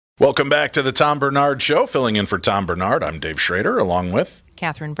Welcome back to the Tom Bernard Show. Filling in for Tom Bernard, I'm Dave Schrader, along with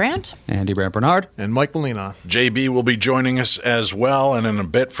Catherine Brandt, Andy Brandt Bernard, and Mike Molina. JB will be joining us as well, and in a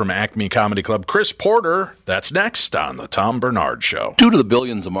bit from Acme Comedy Club, Chris Porter. That's next on the Tom Bernard Show. Due to the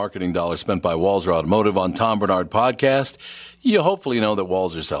billions of marketing dollars spent by Walser Automotive on Tom Bernard podcast, you hopefully know that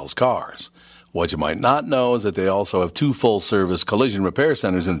Walser sells cars. What you might not know is that they also have 2 full-service collision repair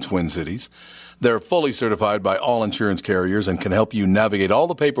centers in the Twin Cities. They're fully certified by all insurance carriers and can help you navigate all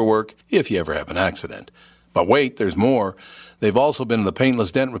the paperwork if you ever have an accident. But wait, there's more. They've also been in the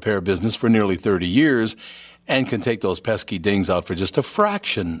paintless dent repair business for nearly 30 years and can take those pesky dings out for just a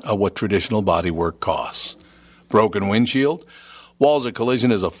fraction of what traditional bodywork costs. Broken windshield? Walser Collision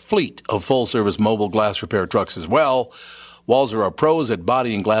has a fleet of full-service mobile glass repair trucks as well. Walser are pros at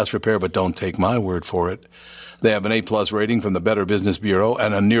body and glass repair, but don't take my word for it. They have an A-plus rating from the Better Business Bureau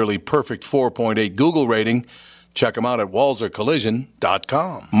and a nearly perfect 4.8 Google rating. Check them out at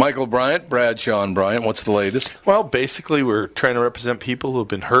walsercollision.com. Michael Bryant, Bradshaw and Bryant, what's the latest? Well, basically, we're trying to represent people who have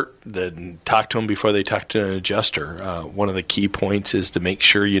been hurt, then talk to them before they talk to an adjuster. One of the key points is to make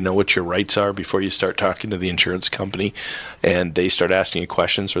sure you know what your rights are before you start talking to the insurance company, and they start asking you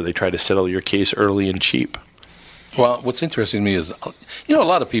questions or they try to settle your case early and cheap. Well, what's interesting to me is, a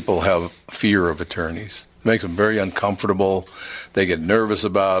lot of people have fear of attorneys. It makes them very uncomfortable. They get nervous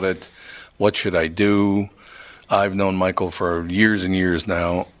about it. What should I do? I've known Michael for years and years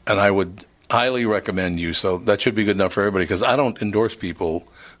now, and I would highly recommend you. So that should be good enough for everybody, because I don't endorse people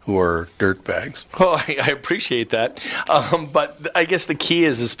who are dirtbags. Well, I appreciate that. But I guess the key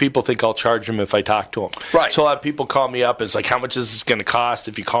is people think I'll charge them if I talk to them. Right. So a lot of people call me up. It's like, how much is this going to cost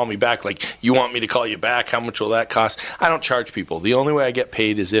if you call me back? Like, you want me to call you back? How much will that cost? I don't charge people. The only way I get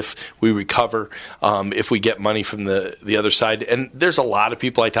paid is if we recover, if we get money from the other side. And there's a lot of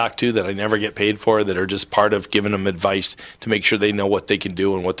people I talk to that I never get paid for that are just part of giving them advice to make sure they know what they can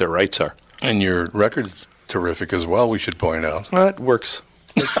do and what their rights are. And your record's terrific as well, we should point out. Well, it works.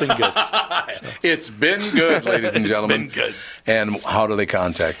 It's been good. It's been good, ladies and gentlemen. It's been good. And how do they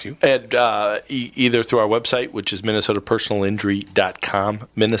contact you? And either through our website, which is minnesotapersonalinjury.com,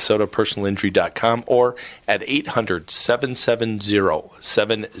 minnesotapersonalinjury.com, or at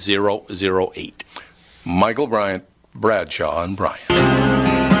 800-770-7008. Michael Bryant, Bradshaw and Bryant.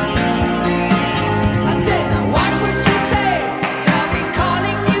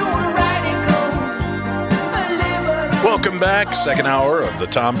 Welcome back. Second hour of the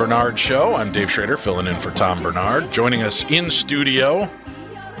Tom Bernard Show. I'm Dave Schrader, filling in for Tom Bernard. Joining us in studio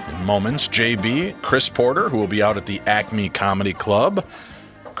in moments, JB, Chris Porter, who will be out at the Acme Comedy Club.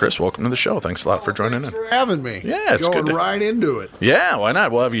 Chris, welcome to the show. Thanks a lot for joining in. Thanks for having me. Yeah, it's going good. Right into it. Yeah, why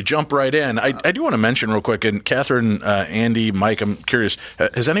not? We'll have you jump right in. I do want to mention real quick, and Catherine, Andy, Mike, I'm curious,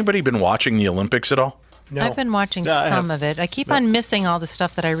 has anybody been watching the Olympics at all? No. I've been watching some of it. I keep on missing all the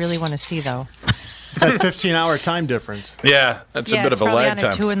stuff that I really want to see, though. It's that 15-hour time difference. Yeah, that's a bit of a lag it's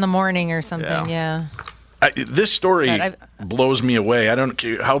time. probably on at 2 a.m. or something, yeah. This story blows me away. I don't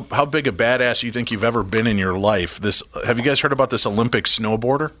care how big a badass you think you've ever been in your life. Have you guys heard about this Olympic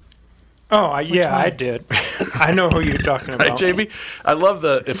snowboarder? Oh, I did. I know who you're talking about. Right, JB? I love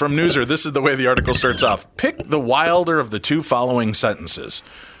from Newser, this is the way the article starts off. Pick the wilder of the 2 following sentences.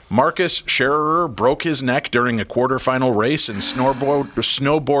 Marcus Scherer broke his neck during a quarterfinal race in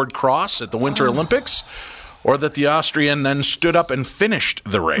snowboard cross at the Winter Olympics, or that the Austrian then stood up and finished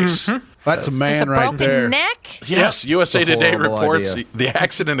the race. Mm-hmm. That's a man right there. Broken neck? Yes, USA Today reports the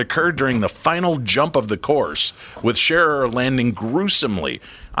accident occurred during the final jump of the course, with Scherer landing gruesomely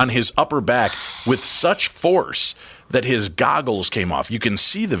on his upper back with such force that his goggles came off. You can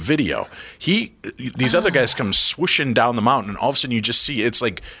see the video. These other guys come swooshing down the mountain, and all of a sudden you just see it's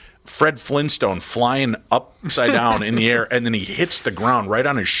like Fred Flintstone flying upside down in the air, and then he hits the ground right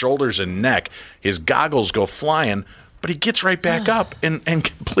on his shoulders and neck. His goggles go flying, but he gets right back up and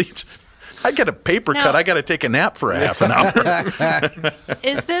completes. I get a paper cut. I got to take a nap for a half an hour.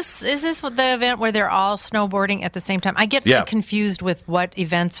 Is this the event where they're all snowboarding at the same time? I get confused with what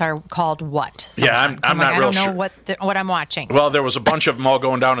events are called what. Yeah, I'm not real sure. I don't know what I'm watching. Well, there was a bunch of them all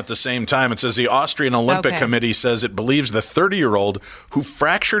going down at the same time. It says the Austrian Olympic Committee says it believes the 30-year-old who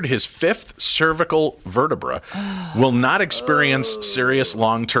fractured his 5th cervical vertebra will not experience serious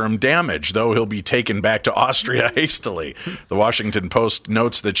long-term damage, though he'll be taken back to Austria hastily. The Washington Post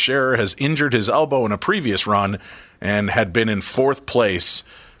notes that Scherer has injured his elbow in a previous run and had been in 4th place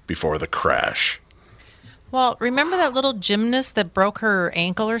before the crash. Well, remember that little gymnast that broke her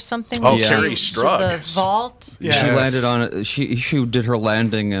ankle or something? Oh, Carrie Strug. The vault? Yeah. She landed on it. She did her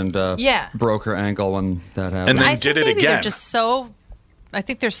landing and broke her ankle when that happened. And then did it again. They're just so I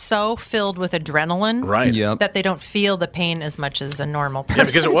think they're so filled with adrenaline, right? Yep. that they don't feel the pain as much as a normal person. Yeah,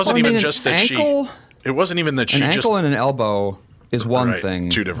 because it wasn't even just that ankle, it wasn't even that she an just ankle and an elbow is one Right, thing.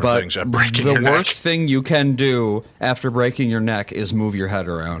 two different but things. Breaking the your neck. worst thing you can do after breaking your neck is move your head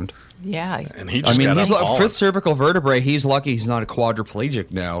around. Yeah. And he just got he's up all fifth cervical vertebrae. He's lucky he's not a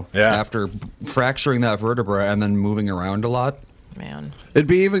quadriplegic now. Yeah. After fracturing that vertebra and then moving around a lot. Man. It'd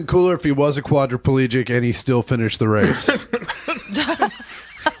be even cooler if he was a quadriplegic and he still finished the race.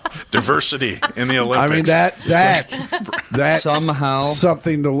 diversity in the Olympics. I mean that's somehow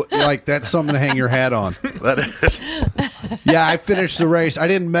something to like. That's something to hang your hat on. That is. Yeah, I finished the race. I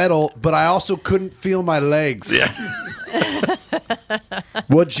didn't medal, but I also couldn't feel my legs. Yeah.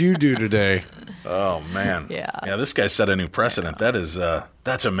 What'd you do today? Oh man. Yeah. This guy set a new precedent. That is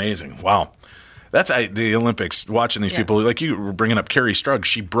that's amazing. Wow. That's the Olympics, watching these people. Like you were bringing up Carrie Strug.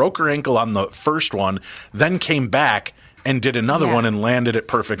 She broke her ankle on the first one, then came back and did another one and landed it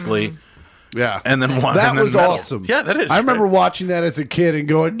perfectly. Mm-hmm. Yeah. And then won. That and then was medal. awesome. Yeah, that is. I remember watching that as a kid and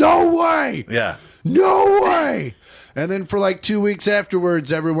going, no way. Yeah. No way. And then for like 2 weeks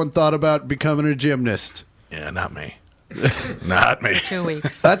afterwards, everyone thought about becoming a gymnast. Yeah, not me. Not me. 2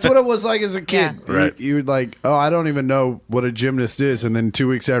 weeks. That's what it was like as a kid. Yeah. Right. You would like, oh, I don't even know what a gymnast is. And then 2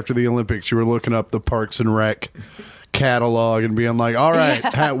 weeks after the Olympics, you were looking up the Parks and Rec catalog and being like, all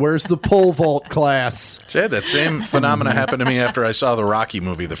right, where's the pole vault class? See, that same phenomena happened to me after I saw the Rocky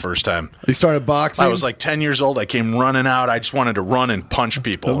movie the first time. You started boxing? I was like 10 years old. I came running out. I just wanted to run and punch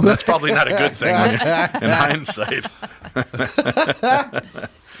people. And that's probably not a good thing in hindsight.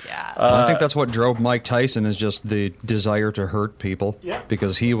 I think that's what drove Mike Tyson, is just the desire to hurt people. Yeah.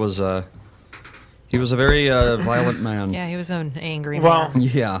 Because he was a very violent man. Yeah, he was an angry Well, man.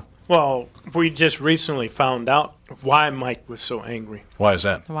 Yeah. well, we just recently found out why Mike was so angry. Why is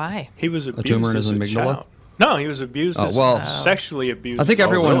that? Why? He was abused tumor in as his a amygdala? child. No, he was abused as sexually abused. I think as a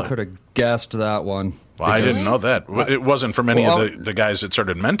everyone child. could have guessed that one. Well, I because- didn't know that. It wasn't from any Well, of the guys that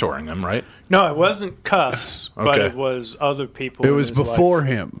started mentoring him, right? No, it wasn't Cuss, but Okay. it was other people. It in was his before life.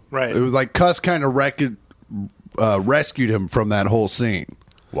 him. Right. It was like Cuss kind of rescued him from that whole scene.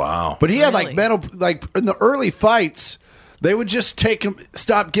 Wow. But he had Really? like mental, like in the early fights, they would just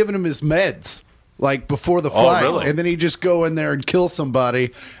stop giving him his meds. Like before the fight, really? and then he'd just go in there and kill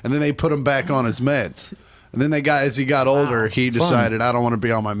somebody, and then they put him back on his meds. And then as he got older, he decided, I don't want to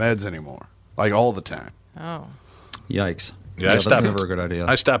be on my meds anymore, like all the time. Oh. Yikes. Yeah, that's never a good idea.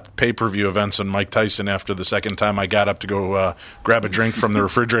 I stopped pay-per-view events on Mike Tyson after the second time I got up to go grab a drink from the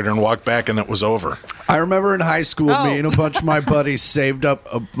refrigerator and walk back, and it was over. I remember in high school, me and a bunch of my buddies saved up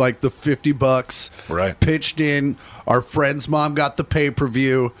like the $50, Right. pitched in. Our friend's mom got the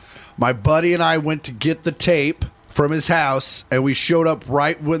pay-per-view. My buddy and I went to get the tape from his house, and we showed up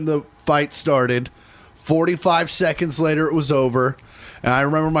right when the fight started. 45 seconds later, it was over. And I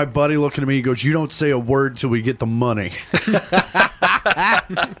remember my buddy looking at me, he goes, you don't say a word till we get the money.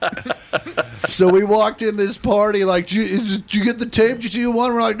 So we walked in this party like, did you get the tape? Did you see the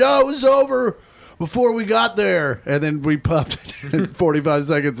one? We're like, no, it was over before we got there. And then we popped it in 45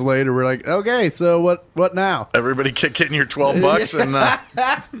 seconds later. We're like, okay, so what now? Everybody getting your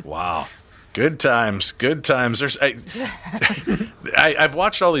 $12 and wow. Good times. There's I've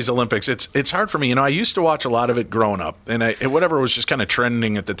watched all these Olympics. It's hard for me. I used to watch a lot of it growing up, and whatever was just kind of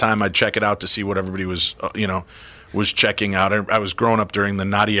trending at the time, I'd check it out to see what everybody was was checking out. I was growing up during the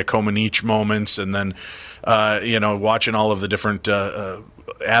Nadia Comaneci moments, and then watching all of the different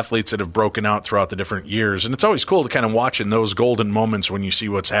athletes that have broken out throughout the different years. And it's always cool to kind of watch in those golden moments when you see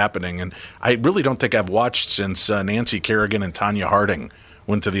what's happening. And I really don't think I've watched since Nancy Kerrigan and Tanya Harding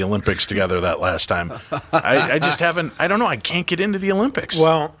went to the Olympics together that last time. I just haven't. I don't know. I can't get into the Olympics.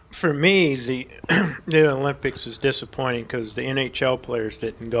 Well, for me, the Olympics is disappointing because the NHL players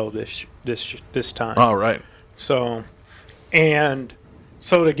didn't go this time. Oh, right. So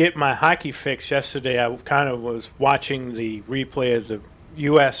to get my hockey fix yesterday, I kind of was watching the replay of the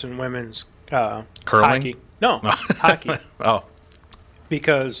U.S. and women's curling. hockey. No, hockey. Oh,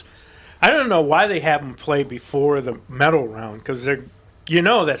 because I don't know why they have them play before the medal round, because that's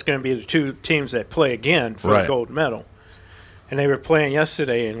going to be the two teams that play again for the gold medal. And they were playing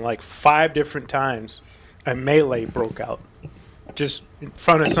yesterday, and like 5 different times a melee broke out just in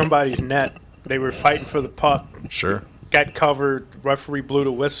front of somebody's net. They were fighting for the puck. sure. Got covered. Referee blew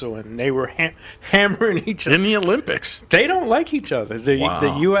the whistle, and they were hammering each other. In the Olympics. They don't like each other. The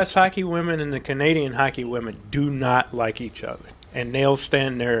Wow. U.S. hockey women and the Canadian hockey women do not like each other. And they'll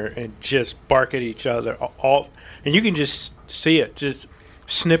stand there and just bark at each other. And you can just see it, just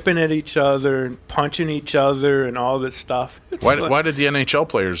snipping at each other and punching each other and all this stuff. Why did the NHL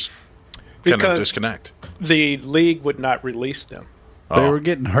players kind of Because disconnect? the league would not release them. They were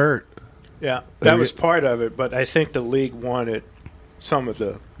getting hurt. Yeah, that was part of it, but I think the league wanted some of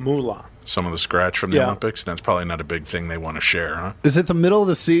the moolah. Some of the scratch from the Olympics? That's probably not a big thing they want to share, huh? Is it the middle of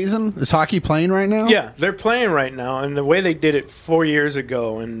the season? Is hockey playing right now? Yeah, they're playing right now, and the way they did it 4 years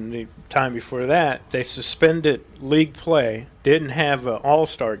ago and the time before that, they suspended league play, didn't have an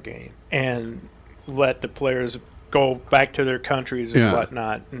all-star game, and let the players go back to their countries and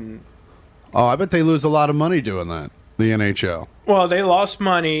whatnot. And I bet they lose a lot of money doing that, the NHL. Well, they lost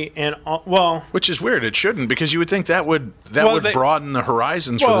money, and which is weird. It shouldn't, because you would think that would broaden the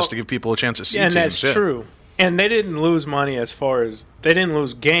horizons for this to give people a chance to see teams. And that's true. And they didn't lose money as far as they didn't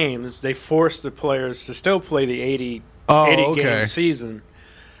lose games. They forced the players to still play the 80 game season,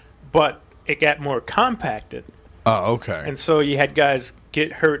 but it got more compacted. Oh, okay. And so you had guys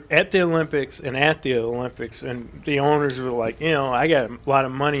get hurt at the Olympics and at the Olympics, and the owners were like, I got a lot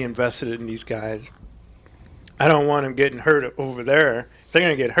of money invested in these guys. I don't want them getting hurt over there. If they're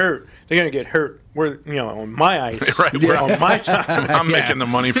going to get hurt, they're going to get hurt where, on my ice. Right. On my time. I'm making the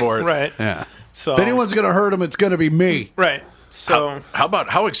money for it. Right. Yeah. So if anyone's going to hurt them, it's going to be me. Right. So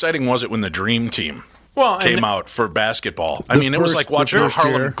how exciting was it when the Dream Team came out for basketball? I mean, it was like watching a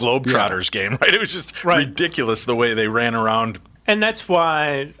Harlem Globetrotters game, right? It was just ridiculous the way they ran around. And that's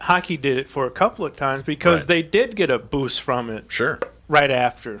why hockey did it for a couple of times, because they did get a boost from it. Sure. Right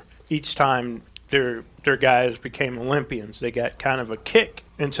after each time their guys became Olympians, they got kind of a kick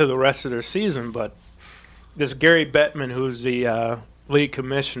into the rest of their season. But this Gary Bettman, who's the league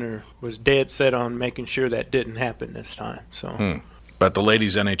commissioner, was dead set on making sure that didn't happen this time. So, but the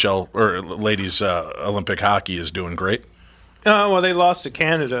ladies NHL or ladies Olympic hockey is doing great. Well, they lost to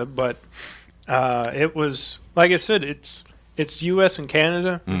Canada, but it was, like I said, it's U.S. and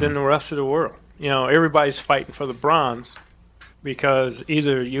Canada, and then the rest of the world. Everybody's fighting for the bronze, because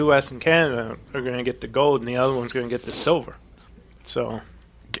either U.S. and Canada are going to get the gold and the other one's going to get the silver. So,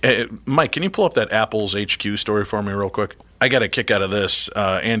 Mike, can you pull up that Apple's HQ story for me real quick? I got a kick out of this.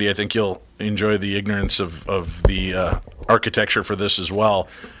 Andy, I think you'll enjoy the ignorance of the architecture for this as well.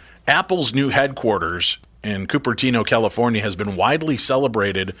 Apple's new headquarters in Cupertino, California, has been widely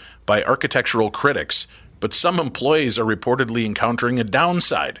celebrated by architectural critics, but some employees are reportedly encountering a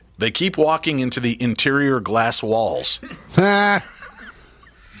downside. They keep walking into the interior glass walls.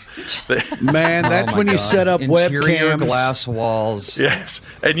 Man, that's when you set up interior webcams. glass walls. Yes.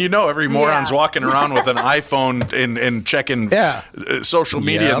 And every moron's walking around with an iPhone and checking social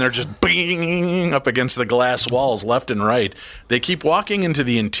media, and they're just bing up against the glass walls left and right. They keep walking into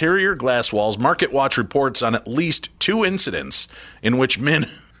the interior glass walls. MarketWatch reports on at least 2 incidents in which men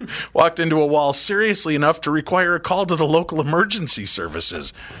walked into a wall seriously enough to require a call to the local emergency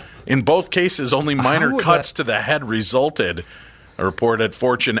services. In both cases, only minor cuts to the head resulted. A report at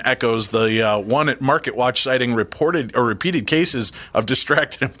Fortune echoes the one at MarketWatch, citing repeated cases of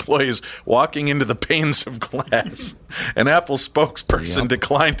distracted employees walking into the panes of glass. An Apple spokesperson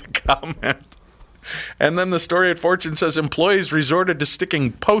declined to comment. And then the story at Fortune says employees resorted to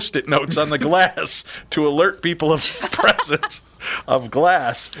sticking Post-it notes on the glass to alert people of the presence of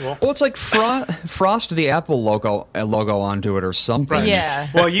glass. Well, it's like frost the Apple logo onto it or something. Right. Yeah.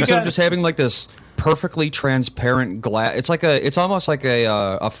 Well, instead of just having like this perfectly transparent glass, it's almost like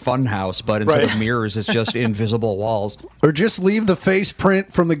a fun house, but instead of mirrors, it's just invisible walls. Or just leave the face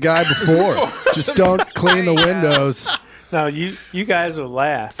print from the guy before. Just don't clean the windows. Now you guys will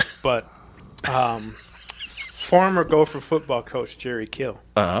laugh, but former Gopher football coach Jerry Kill.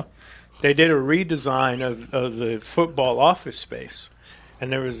 They did a redesign of the football office space,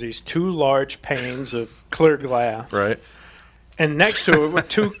 and there was these 2 large panes of clear glass. Right. And next to it were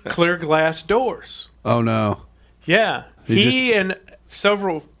 2 clear glass doors. Oh, no. Yeah. He and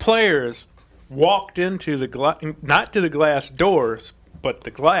several players walked into not to the glass doors, but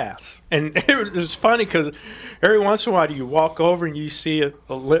the glass. And it was funny because every once in a while you walk over and you see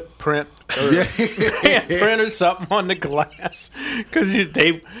a lip print or print or something on the glass because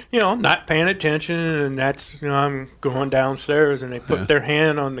they, not paying attention. And that's, I'm going downstairs and they put their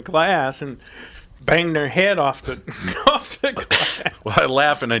hand on the glass and bang their head off the glass. Well, I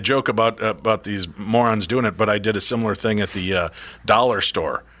laugh and I joke about these morons doing it, but I did a similar thing at the dollar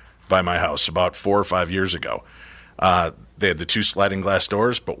store by my house about 4 or 5 years ago. They had the 2 sliding glass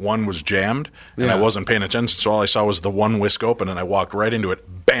doors, but one was jammed, and I wasn't paying attention, so all I saw was the one whisk open, and I walked right into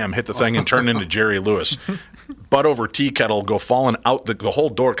it, bam, hit the thing, and turned into Jerry Lewis. Butt over tea kettle, go falling out, the whole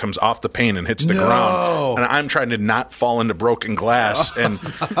door comes off the pane and hits the ground, and I'm trying to not fall into broken glass, and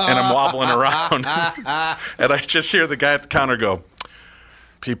I'm wobbling around, and I just hear the guy at the counter go,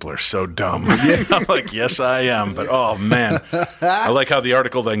 People are so dumb. I'm like, yes, I am. But, oh, man. I like how the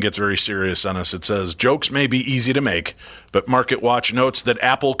article then gets very serious on us. It says, jokes may be easy to make, but MarketWatch notes that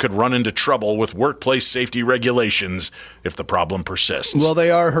Apple could run into trouble with workplace safety regulations if the problem persists. Well, they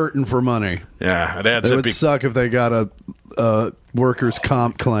are hurting for money. Yeah, it adds It up. would suck if they got a workers'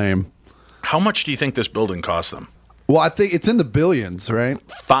 comp claim. How much do you think this building cost them? Well, I think it's in the billions, right?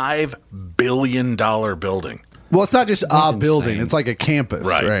 $5 billion building. Well, it's not just a building. insane. It's like a campus,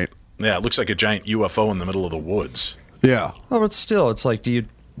 right? Yeah, it looks like a giant UFO in the middle of the woods. Yeah. Well, but still, it's like,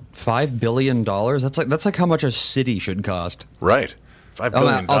 $5 billion? That's like how much a city should cost. Right. $5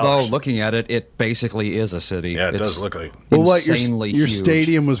 billion. Although, looking at it, it basically is a city. Yeah, it does look like. Well, what your huge.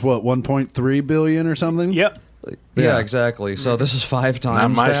 stadium was what, 1.3 billion or something? Yep. Yeah, exactly. So this is 5 times.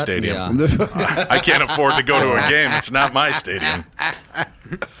 Not my that? stadium. Yeah. I can't afford to go to a game. It's not my stadium.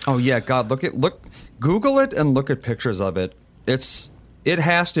 Oh yeah, God! Google it and look at pictures of it. It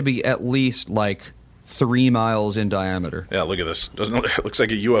has to be at least like 3 miles in diameter. Yeah, look at this. It looks like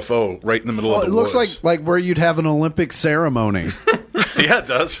a UFO right in the middle of the woods. It woods. looks like where you'd have an Olympic ceremony. Yeah, it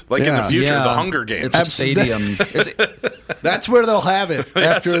does. Like in the future, the Hunger Games. It's a stadium. That's where they'll have it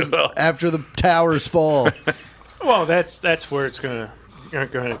after the towers fall. Well, that's where it's gonna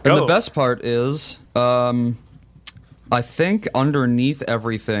go. And the best part is, I think underneath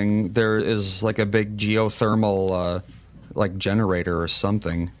everything there is like a big geothermal, like generator or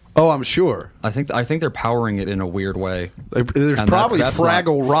something. Oh, I'm sure. I think they're powering it in a weird way. There's And probably that's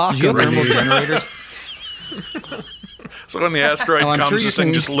Fraggle Rock geothermal over generators. So when the asteroid I'm comes, sure this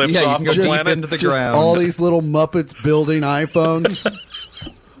thing just lifts off the deep planet. into the ground. all these little Muppets building iPhones.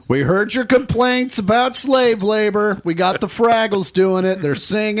 We heard your complaints about slave labor. We got the Fraggles doing it. They're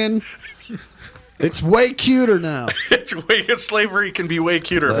singing. It's way cuter now. Slavery can be way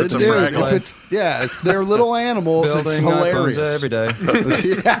cuter if it's a Fraggle. If they're little animals. It's hilarious. every day.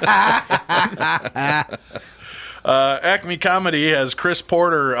 Acme Comedy has Chris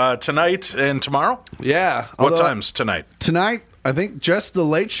Porter tonight and tomorrow. Yeah. What times tonight? Tonight, I think just the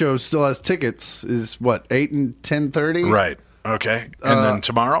Late Show still has tickets. Is what, 8 and 10:30? Right. Okay. And then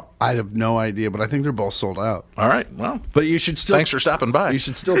tomorrow? I have no idea, but I think they're both sold out. All right. Well, but you should still. Thanks for stopping by. You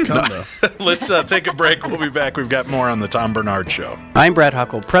should still come though. Let's take a break. We'll be back. We've got more on the Tom Bernard Show. I'm Brad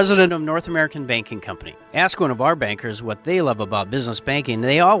Huckle, president of North American Banking Company. Ask one of our bankers what they love about business banking.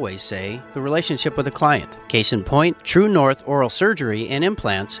 They always say the relationship with the client. Case in point, True North Oral Surgery and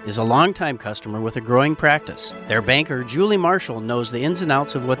Implants is a longtime customer with a growing practice. Their banker, Julie Marshall, knows the ins and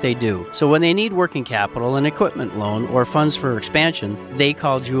outs of what they do. So when they need working capital, an equipment loan, or funds for expansion, they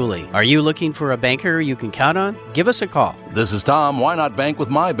call Julie. Are you looking for a banker you can count on? Give us a call. This is Tom. Why not bank with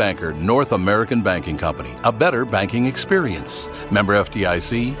my banker, North American Banking Company? A better banking experience. Member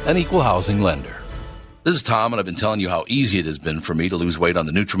FDIC, an equal housing lender. This is Tom, and I've been telling you how easy it has been for me to lose weight on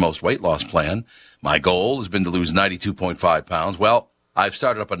the Nutrimost weight loss plan. My goal has been to lose 92.5 pounds. Well, I've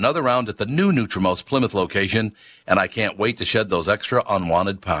started up another round at the new Nutrimost Plymouth location, and I can't wait to shed those extra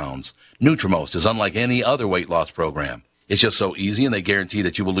unwanted pounds. Nutrimost is unlike any other weight loss program. It's just so easy, and they guarantee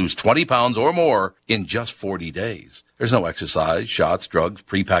that you will lose 20 pounds or more in just 40 days. There's no exercise, shots, drugs,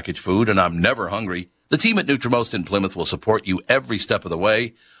 prepackaged food, and I'm never hungry. The team at Nutrimost in Plymouth will support you every step of the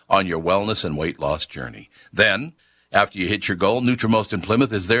way on your wellness and weight loss journey. Then, after you hit your goal, Nutrimost in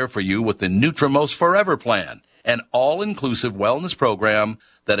Plymouth is there for you with the Nutrimost Forever Plan, an all-inclusive wellness program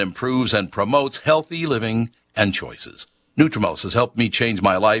that improves and promotes healthy living and choices. Nutrimost has helped me change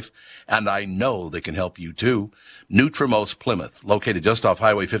my life, and I know they can help you too. Nutrimost Plymouth, located just off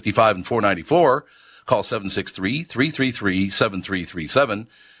Highway 55 and 494. Call 763-333-7337.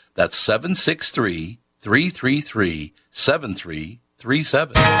 That's 763-333-7337.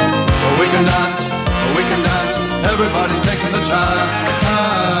 We can dance, everybody's taking the chance.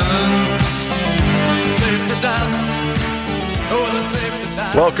 Safe to dance, it's safe to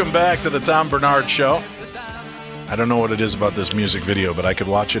dance. Welcome back to the Tom Bernard Show. I don't know what it is about this music video, but I could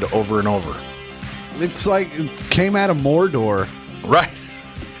watch it over and over. It's like it came out of Mordor. Right.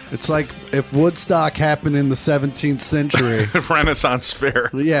 It's like if Woodstock happened in the 17th century. Renaissance fair.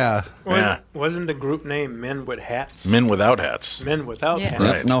 Yeah. Wasn't the group name Men with Hats? Men without hats. Men without hats.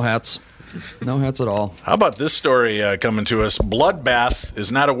 Right. No hats. No hats at all. How about this story coming to us? Bloodbath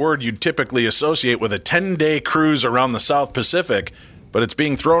is not a word you'd typically associate with a 10-day cruise around the South Pacific, but it's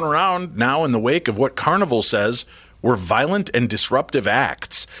being thrown around now in the wake of what Carnival says were violent and disruptive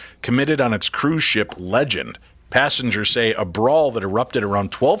acts committed on its cruise ship Legend. Passengers say a brawl that erupted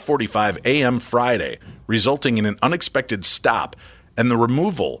around 12:45 a.m. Friday, resulting in an unexpected stop and the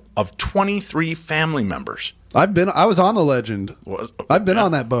removal of 23 family members. I was on the Legend. I've been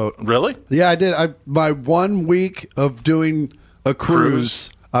on that boat. Really? Yeah, I did. My 1 week of doing a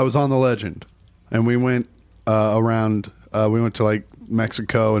cruise. I was on the Legend, and we went around. We went to like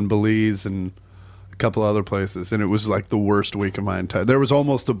Mexico and Belize and a couple other places, and it was like the worst week of my entire. There was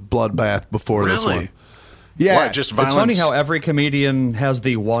almost a bloodbath before this one. Yeah, why, just violence? It's funny how every comedian has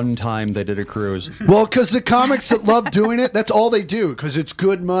the one time they did a cruise. Well, because the comics that love doing it, that's all they do, because it's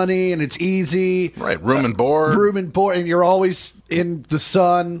good money and it's easy. Right, room and board. Room and board, and you're always in the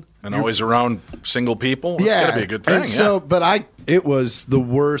sun. And always around single people. It's got to be a good thing. And so, but it was the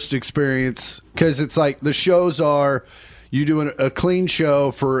worst experience, because it's like the shows are, you do a clean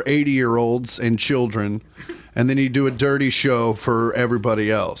show for 80-year-olds and children, and then you do a dirty show for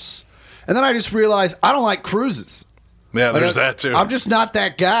everybody else. And then I just realized I don't like cruises. Yeah, there's that too. I'm just not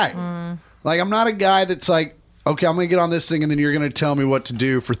that guy. Like, I'm not a guy that's like, okay, I'm going to get on this thing and then you're going to tell me what to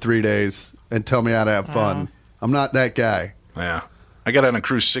do for 3 days and tell me how to have fun. I'm not that guy. Yeah. I got on a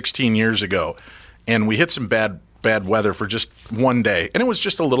cruise 16 years ago, and we hit some bad weather for just one day, and it was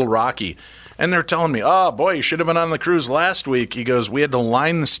just a little rocky. And they're telling me, oh, boy, you should have been on the cruise last week. He goes, we had to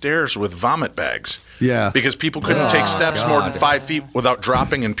line the stairs with vomit bags. Yeah. Because people couldn't take steps more than 5 feet without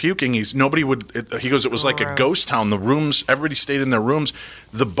dropping and puking. He goes, it was like a ghost town. The rooms, everybody stayed in their rooms.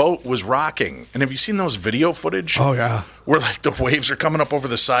 The boat was rocking. And have you seen those video footage? Oh, yeah. Where like the waves are coming up over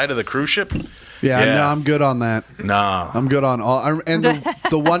the side of the cruise ship? Yeah. No, I'm good on that. Nah. I'm good on all. And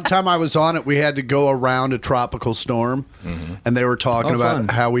the one time I was on it, we had to go around a tropical storm, and they were talking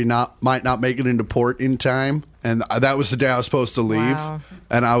about how we might not make it into port in time. And that was the day I was supposed to leave. Wow.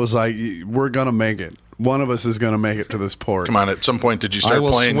 And I was like, we're going to make it. One of us is going to make it to this port. Come on, at some point, did you start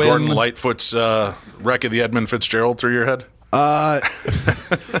playing Gordon Lightfoot's Wreck of the Edmund Fitzgerald through your head? No,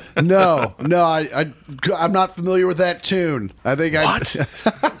 I'm not familiar with that tune. I think What?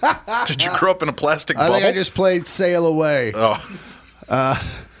 Did you grow up in a plastic bubble? I think I just played Sail Away. Oh.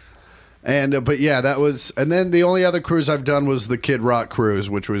 But yeah, that was, and then the only other cruise I've done was the Kid Rock cruise,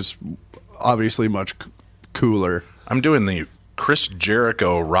 which was obviously much cooler. I'm doing the Chris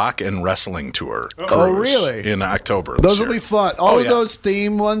Jericho Rock and Wrestling Tour. Oh, really? In October. Those will be fun. All of those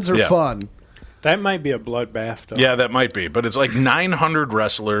theme ones are fun. That might be a bloodbath, though. Yeah, that might be. But it's like 900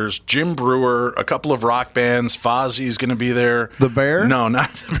 wrestlers, Jim Brewer, a couple of rock bands. Fozzie's going to be there. The Bear? No, not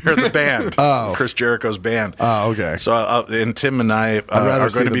the Bear, the band. Oh. Chris Jericho's band. Oh, okay. So, and Tim and I are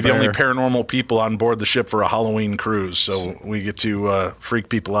going to be the only paranormal people on board the ship for a Halloween cruise. So we get to freak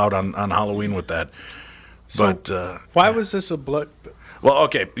people out on Halloween with that. But why was this a blood... Well,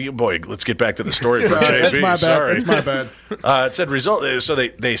 okay, boy, let's get back to the story for JB. That's my bad. Sorry. That's my bad. It said so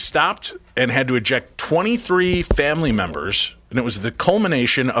they stopped and had to eject 23 family members, and it was the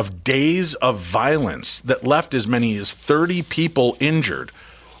culmination of days of violence that left as many as 30 people injured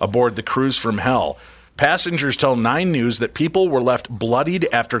aboard the cruise from hell. Passengers tell 9 News that people were left bloodied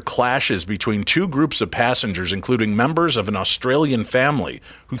after clashes between 2 groups of passengers, including members of an Australian family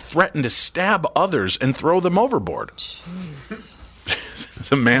who threatened to stab others and throw them overboard. Jeez.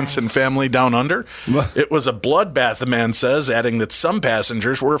 The Manson family down under. It was a bloodbath, the man says, adding that some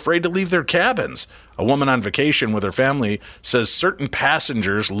passengers were afraid to leave their cabins. A woman on vacation with her family says certain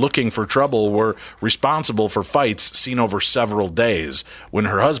passengers looking for trouble were responsible for fights seen over several days. When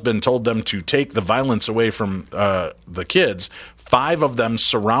her husband told them to take the violence away from the kids, 5 of them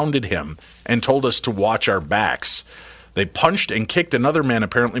surrounded him and told us to watch our backs. They punched and kicked another man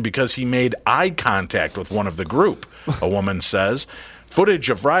apparently because he made eye contact with one of the group, a woman says. Footage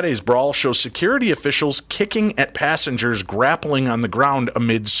of Friday's brawl shows security officials kicking at passengers grappling on the ground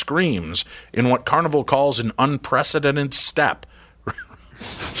amid screams in what Carnival calls an unprecedented step.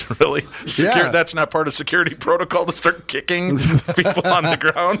 Really? Yeah. That's not part of security protocol to start kicking people on the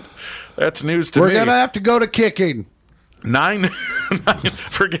ground? That's news to me. We're going to have to go to kicking. 9,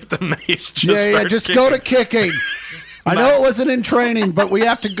 forget the mace. Just go to kicking. I know it wasn't in training, but we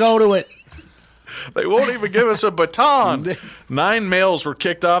have to go to it. They won't even give us a baton. 9 males were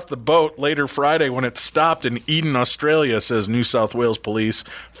kicked off the boat later Friday when it stopped in Eden, Australia, says New South Wales police.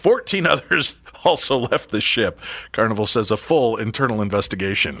 14 others also left the ship. Carnival says a full internal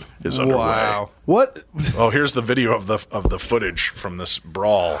investigation is underway. Wow. What? Oh, here's the video of the footage from this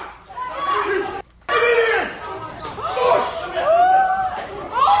brawl.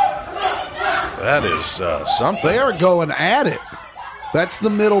 That is something. They are going at it. That's the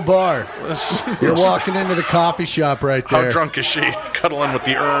middle bar. You're walking into the coffee shop right there. How drunk is she? Cuddling with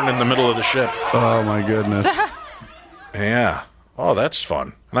the urn in the middle of the ship. Oh, my goodness. Yeah. Oh, that's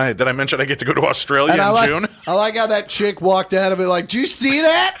fun. And did I mention I get to go to Australia in June? I like how that chick walked out of it like, did you see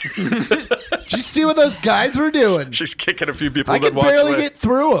that? Did you see what those guys were doing? She's kicking a few people I that could walked barely away. get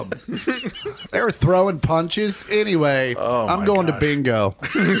through them. They were throwing punches. Anyway, I'm going to bingo.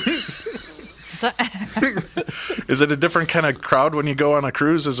 Is it a different kind of crowd when you go on a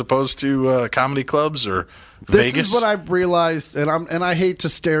cruise as opposed to comedy clubs or Vegas? This is what I've realized, and I hate to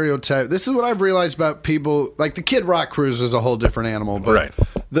stereotype. This is what I've realized about people. Like the Kid Rock cruise is a whole different animal, but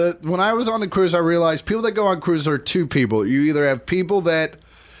when I was on the cruise, I realized people that go on cruise are two people. You either have people that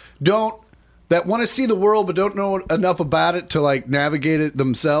want to see the world but don't know enough about it to like navigate it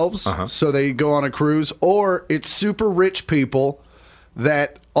themselves, so they go on a cruise, or it's super rich people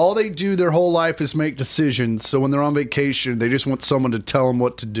that all they do their whole life is make decisions. So when they're on vacation, they just want someone to tell them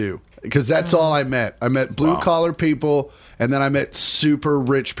what to do. Because that's all I met. I met blue-collar people, and then I met super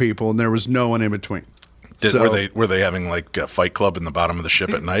rich people, and there was no one in between. Were they having like a fight club in the bottom of the ship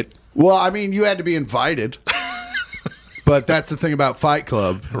at night? Well, I mean, you had to be invited. But that's the thing about Fight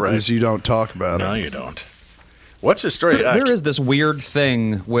Club, is you don't talk about it. No, you don't. What's the story? There is this weird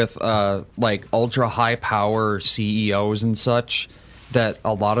thing with like ultra high power CEOs and such that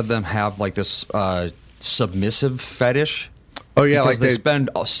a lot of them have like this submissive fetish. Oh yeah, like they spend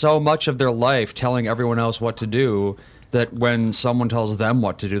so much of their life telling everyone else what to do that when someone tells them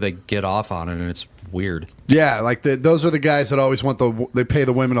what to do, they get off on it, and it's weird. Yeah, like those are the guys that always want they pay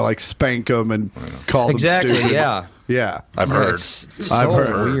the women to like spank them and call them stupid. Yeah. I've heard. I've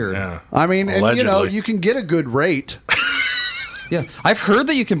heard. Weird. Yeah. I mean, and you can get a good rate. Yeah, I've heard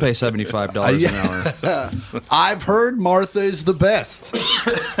that you can pay $75 an hour. I've heard Martha is the best.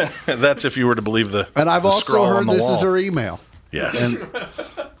 That's if you were to believe the And I've also heard this is her email. Yes.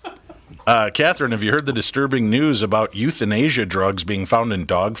 Catherine, have you heard the disturbing news about euthanasia drugs being found in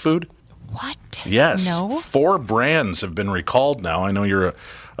dog food? What? Yes. No. 4 brands have been recalled now. I know you're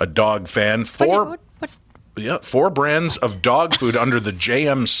a dog fan. 4 brands of dog food under the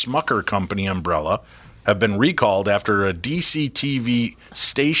J.M. Smucker Company umbrella have been recalled after a DCTV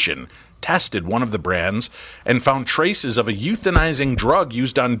station tested one of the brands and found traces of a euthanizing drug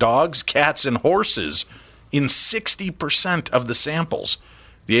used on dogs, cats, and horses in 60% of the samples.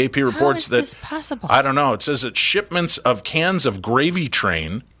 The AP reports How is this possible? I don't know. It says that shipments of cans of Gravy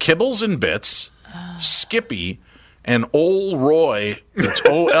Train, Kibbles and Bits, Skippy, and Ol' Roy, that's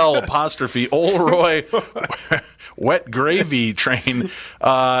O-L' Ol' Roy wet gravy train,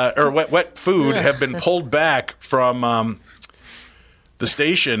 or wet food have been pulled back from the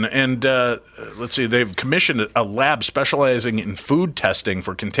station. And let's see, they've commissioned a lab specializing in food testing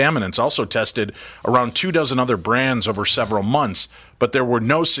for contaminants, also tested around 24 other brands over several months, but there were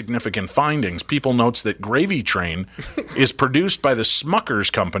no significant findings. People notes that Gravy Train is produced by the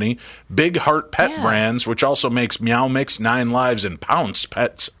Smuckers Company, Big Heart Pet Brands, which also makes Meow Mix, 9 Lives, and Pounce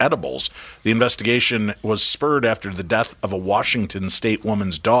Pets edibles. The investigation was spurred after the death of a Washington state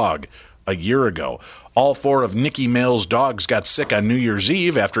woman's dog a year ago. All 4 of Nikki Mail's dogs got sick on New Year's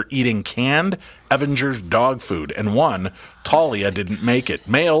Eve after eating canned Avenger's dog food, and one, Talia, didn't make it.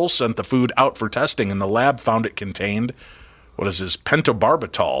 Mail sent the food out for testing, and the lab found it contained,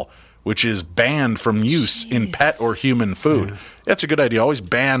 pentobarbital, which is banned from use in pet or human food. Yeah. That's a good idea. Always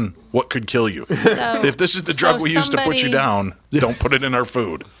ban what could kill you. So, if this is the drug we use to put you down, don't put it in our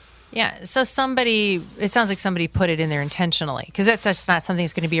food. Yeah, so it sounds like somebody put it in there intentionally, because that's just not something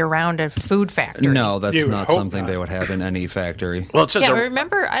that's going to be around a food factory. No, that's not something they would have in any factory. Well, it says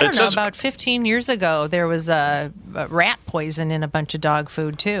remember, about 15 years ago, there was a rat poison in a bunch of dog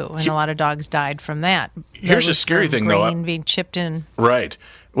food, too, and a lot of dogs died from that. Here's a scary thing, though. Grain being chipped in. Right.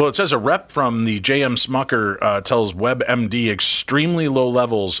 Well, it says a rep from the J.M. Smucker tells WebMD extremely low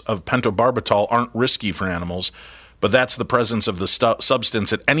levels of pentobarbital aren't risky for animals, but that's the presence of the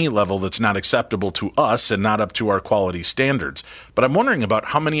substance at any level that's not acceptable to us and not up to our quality standards. But I'm wondering about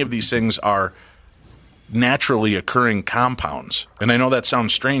how many of these things are naturally occurring compounds. And I know that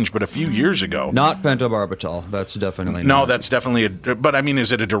sounds strange, but a few years ago... Not pentobarbital. That's definitely not. No, that's definitely... But, I mean,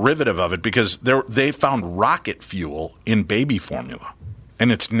 is it a derivative of it? Because they found rocket fuel in baby formula.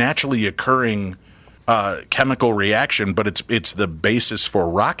 And it's naturally occurring chemical reaction, but it's the basis for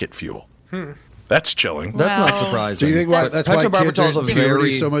rocket fuel. That's chilling. That's not surprising. Do you think that's why kids are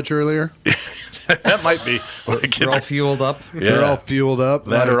puberty so much earlier? That might be. They're all fueled up. Yeah. They're all fueled up.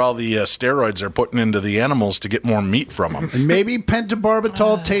 That or all the steroids they're putting into the animals to get more meat from them. And maybe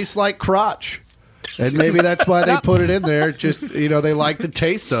pentobarbital tastes like crotch. And maybe that's why they put it in there. Just, they like the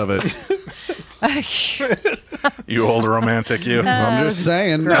taste of it. You old romantic, you. I'm just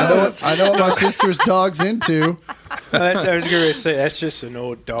saying. I know what my sister's dog's into. I was going to say, that's just an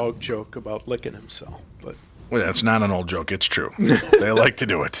old dog joke about licking himself. But well, that's not an old joke. It's true. They like to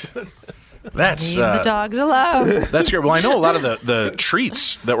do it. Leave the dogs alone. That's good. Well, I know a lot of the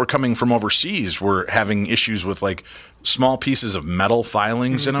treats that were coming from overseas were having issues with like small pieces of metal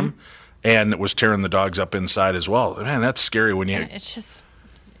filings in them, and it was tearing the dogs up inside as well. Man, that's scary when you... It's just...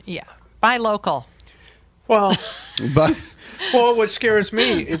 Yeah. Buy local. Well, But what scares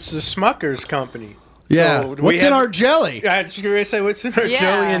me, it's the Smucker's company. yeah, So what's in our jelly? I was going to say, what's in our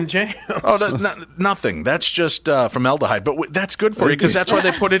jelly and jam? Oh, nothing. That's just formaldehyde. But that's good for you because that's why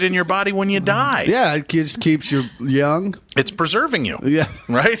they put it in your body when you die. Yeah, it just keeps you young. It's preserving you. Yeah.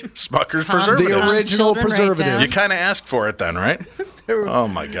 Right? Smucker's preservative. The original preservative. You kind of asked for it then, right? Oh,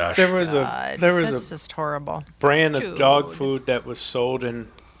 my gosh. There was That's just horrible. brand of dog food that was sold in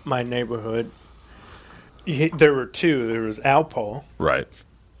my neighborhood. There were two. There was Alpo. Right.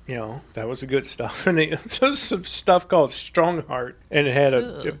 You know, that was the good stuff. And there was some stuff called Strongheart, and it had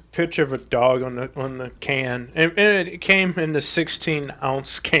a picture of a dog on the can. And it came in the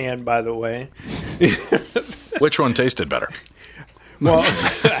 16-ounce can, by the way. Which one tasted better? Well,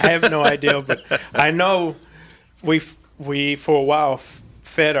 I have no idea, but I know we for a while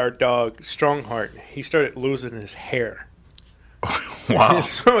fed our dog Strongheart. He started losing his hair. Wow.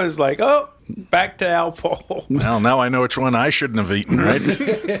 So it was like, oh, back to Alpo. Well, now I know which one I shouldn't have eaten, right?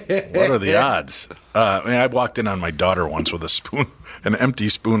 What are the odds? I walked in on my daughter once with an empty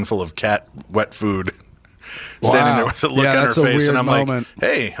spoonful of cat wet food, standing there with a look on her face, and I'm like,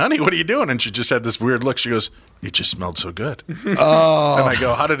 "Hey, honey, what are you doing?" And she just had this weird look. She goes, "It just smelled so good." Oh. And I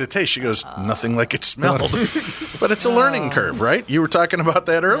go, "How did it taste?" She goes, "Nothing like it smelled." But it's a learning curve, right? You were talking about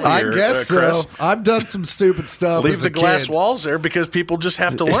that earlier. I guess Chris. so. I've done some stupid stuff. Leave as the a glass kid. walls there because people just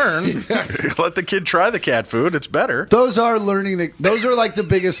have to learn. Let the kid try the cat food. It's better. Those are like the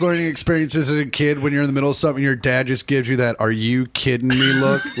biggest learning experiences as a kid when you're in the middle of something. Your dad just gives you that "Are you kidding me?"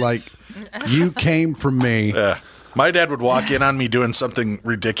 look. Like you came from me. Yeah. My dad would walk in on me doing something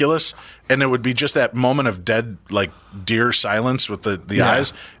ridiculous, and it would be just that moment of dead, like deer silence with the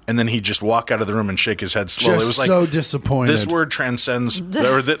eyes, and then he'd just walk out of the room and shake his head slowly. Just it was like so disappointed. This word transcends,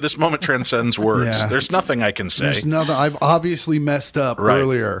 or this moment transcends words. Yeah. There's nothing I can say. There's nothing. I've obviously messed up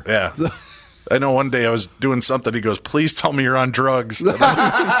earlier. Yeah. I know one day I was doing something. He goes, "Please tell me you're on drugs."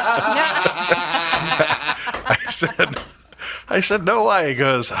 I said, "No way." He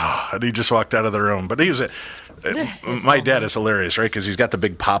goes, "Oh," and he just walked out of the room. But he was my dad is hilarious, right? Because he's got the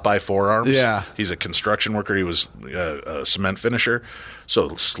big Popeye forearms. Yeah. He's a construction worker. He was a cement finisher.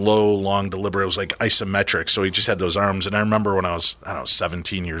 So slow, long, deliberate. It was like isometric. So he just had those arms. And I remember when I was,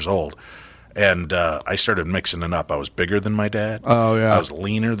 17 years old. And I started mixing it up. I was bigger than my dad. Oh, yeah. I was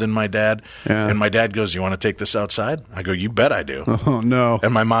leaner than my dad. Yeah. And my dad goes, "You want to take this outside?" I go, "You bet I do." Oh, no.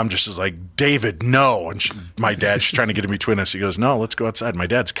 And my mom just is like, "David, no." And my dad, she's trying to get in between us. He goes, "No, let's go outside." My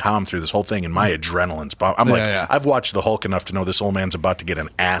dad's calm through this whole thing, and my adrenaline's bomb. I'm like, I've watched the Hulk enough to know this old man's about to get an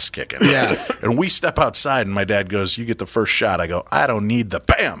ass kicking. Yeah. And we step outside, and my dad goes, "You get the first shot." I go, "I don't need the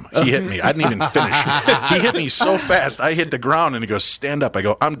bam." He hit me. I didn't even finish. He hit me so fast, I hit the ground, and he goes, "Stand up." I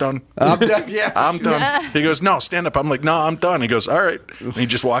go, "I'm done." I'm done. Yeah. I'm done. He goes, "No, stand up." I'm like, "No, I'm done." He goes, "All right." And he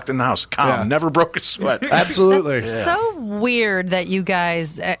just walked in the house, calm, never broke a sweat. Absolutely. So weird that you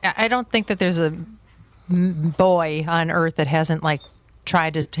guys. I don't think that there's a boy on earth that hasn't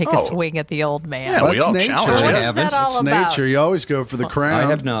tried to take a swing at the old man. Yeah, we all nature. challenge. What Yeah. is that all It's about? nature. You always go for the crown. I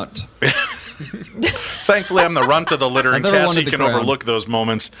have not. Thankfully, I'm the runt of the litter, and I've never Cassie wanted the can crown. overlook those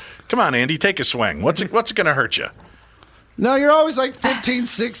moments. Come on, Andy, take a swing. What's it going to hurt you? No, you're always like 15,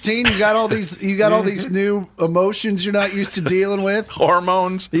 16. You got all these new emotions you're not used to dealing with.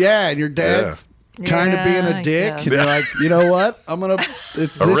 Hormones. Yeah, and your dad's kind of being a I dick. guess. And you're like, you know what? I'm gonna.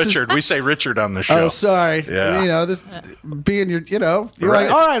 Richard. We say Richard on the show. Oh, sorry. Yeah. This being your. You're Right.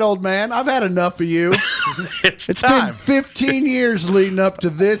 like, all right, old man. I've had enough of you. It's It's time. been 15 years leading up to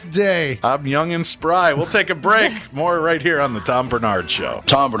this day. I'm young and spry. We'll take a break. More right here on the Tom Bernard Show.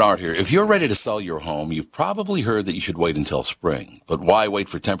 Tom Bernard here. If you're ready to sell your home, you've probably heard that you should wait until spring. But why wait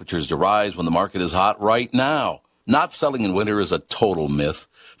for temperatures to rise when the market is hot right now? Not selling in winter is a total myth.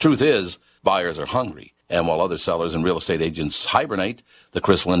 Truth is, buyers are hungry. And while other sellers and real estate agents hibernate, the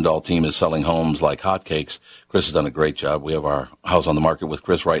Chris Lindahl team is selling homes like hotcakes. Chris has done a great job. We have our house on the market with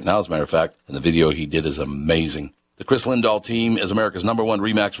Chris right now, as a matter of fact, and the video he did is amazing. The Chris Lindahl team is America's #1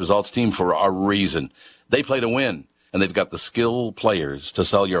 RE/MAX results team for a reason. They play to win, and they've got the skilled players to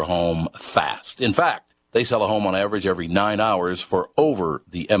sell your home fast. In fact, they sell a home on average every 9 hours for over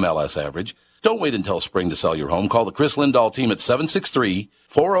the MLS average. Don't wait until spring to sell your home. Call the Chris Lindahl team at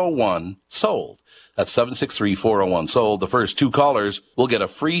 763-401-SOLD. That's 763-401-SOLD. The first 2 callers will get a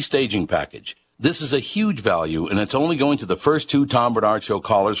free staging package. This is a huge value, and it's only going to the first 2 Tom Bernard Show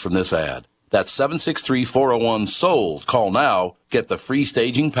callers from this ad. That's 763-401-SOLD. Call now, get the free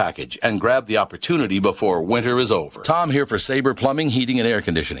staging package, and grab the opportunity before winter is over. Tom here for Sabre Plumbing, Heating, and Air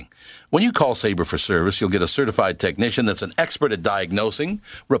Conditioning. When you call Sabre for service, you'll get a certified technician that's an expert at diagnosing,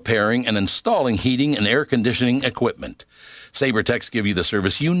 repairing, and installing heating and air conditioning equipment. Sabre Techs give you the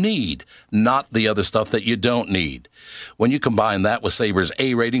service you need, not the other stuff that you don't need. When you combine that with Sabre's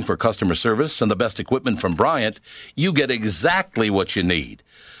A rating for customer service and the best equipment from Bryant, you get exactly what you need.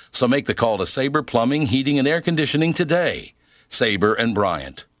 So make the call to Sabre Plumbing, Heating, and Air Conditioning today. Sabre and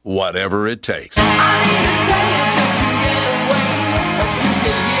Bryant, whatever it takes.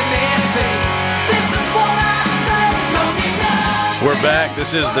 We're back.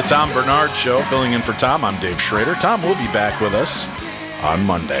 This is the Tom Bernard Show. Filling in for Tom, I'm Dave Schrader. Tom will be back with us on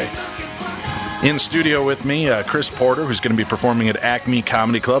Monday. In studio with me, Chris Porter, who's going to be performing at Acme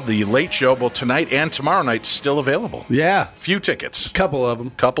Comedy Club. The Late Show, both tonight and tomorrow night, still available. Yeah. Few tickets. Couple of them.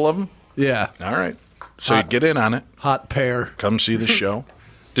 Couple of them? Yeah. All right. So you get in on it. Hot pair. Come see the show.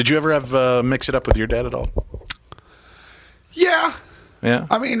 Did you ever have mix it up with your dad at all? Yeah. Yeah.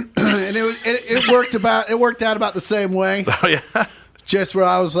 I mean, and it worked out about the same way. Oh yeah. Just where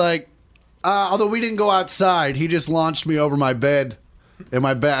I was like, although we didn't go outside, he just launched me over my bed. In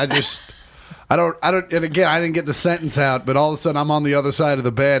my bed, I don't. And again, I didn't get the sentence out, but all of a sudden I'm on the other side of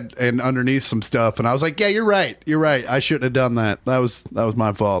the bed and underneath some stuff, and I was like, yeah, you're right. I shouldn't have done that. That was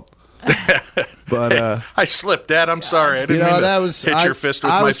my fault. But I slipped, Dad. I'm sorry. I didn't mean to hit your fist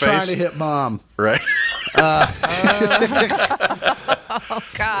with my face. I was trying to hit Mom. Right. Oh,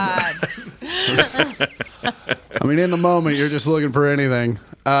 God. I mean, in the moment, you're just looking for anything.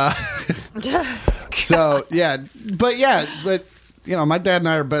 So, yeah. But, you know, my dad and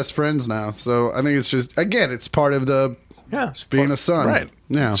I are best friends now. So I think it's just, again, it's part of the being a son. Right.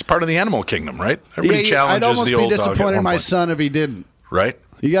 Yeah. It's part of the animal kingdom, right? Everybody challenges I'd almost the old be dog at disappointed in one my point. son if he didn't. Right?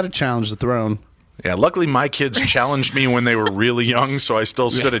 You got to challenge the throne. Yeah, luckily my kids challenged me when they were really young, so I still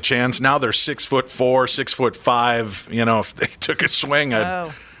stood a chance. Now they're 6'4", 6'5". You know, if they took a swing,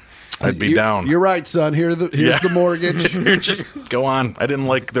 I'd be down. You're right, son. Here's the mortgage. You're just go on. I didn't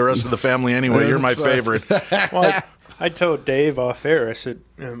like the rest of the family anyway. You're my favorite. Well, I told Dave off air, I said,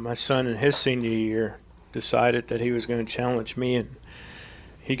 my son in his senior year decided that he was going to challenge me, and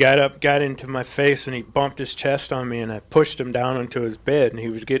he got up, got into my face, and he bumped his chest on me, and I pushed him down onto his bed, and he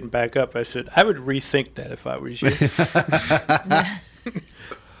was getting back up. I said, I would rethink that if I was you.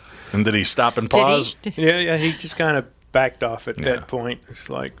 And did he stop and pause? Yeah, he just kind of backed off at that point. It's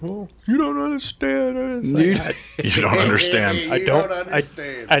like, well, you don't understand. You don't understand. I don't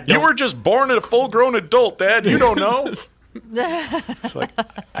understand. I don't. You were just born a full-grown adult, Dad. You don't know. It's like,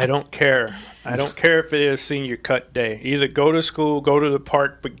 I don't care. I don't care if it is senior cut day. Either go to school, go to the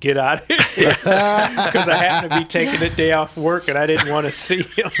park, but get out of here. Because I happen to be taking a day off work and I didn't want to see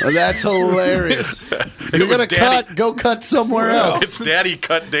him. That's hilarious. You're going to go cut somewhere else. It's Daddy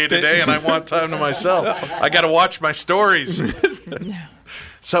cut day today, and I want time to myself. I got to watch my stories.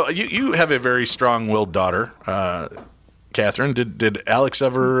 So you have a very strong-willed daughter, Catherine. Did Alex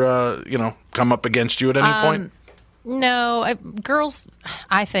ever, come up against you at any point? No, girls,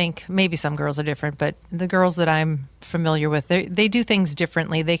 I think, maybe some girls are different, but the girls that I'm familiar with, they do things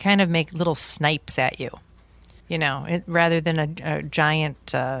differently. They kind of make little snipes at you, rather than a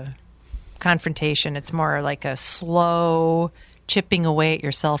giant confrontation. It's more like a slow chipping away at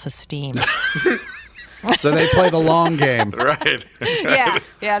your self-esteem. So they play the long game. Right.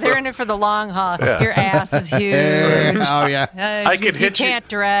 Yeah, they're in it for the long haul. Yeah. Your ass is huge. Oh, yeah. You can't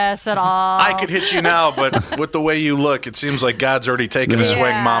dress at all. I could hit you now, but with the way you look, it seems like God's already taken a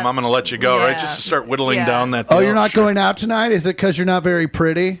swing, Mom. I'm going to let you go, right? Just to start whittling down that. Oh, you're not going out tonight? Is it because you're not very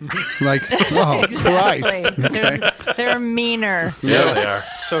pretty? Like, oh, Christ. They're meaner. Yeah, they are.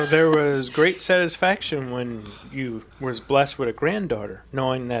 So there was great satisfaction when you was blessed with a granddaughter,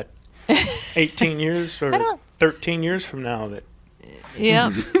 knowing that 18 years or 13 years from now that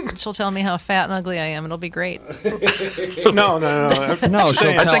she'll tell me how fat and ugly I am. It'll be great. No, No, she'll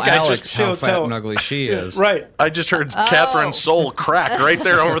tell Alex how fat and ugly she is. Right. I just heard Catherine's soul crack right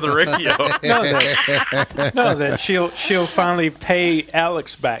there over the radio. That she'll finally pay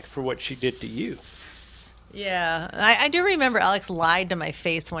Alex back for what she did to you. Yeah, I do remember Alex lied to my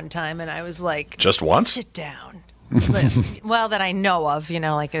face one time, and I was like, just once? Sit down. Well, that I know of,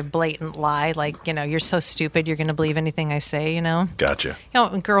 like a blatant lie, like, you're so stupid, you're going to believe anything I say, Gotcha.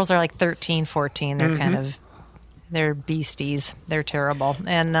 When girls are like 13, 14, they're kind of, they're beasties. They're terrible.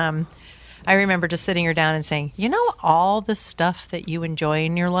 And I remember just sitting her down and saying, you know, all the stuff that you enjoy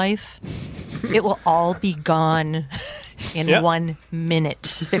in your life, it will all be gone in 1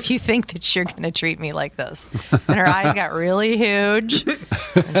 minute if you think that you're going to treat me like this. And her eyes got really huge.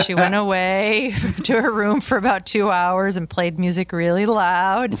 And she went away to her room for about 2 hours and played music really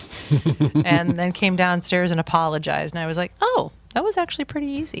loud. And then came downstairs and apologized. And I was like, oh, that was actually pretty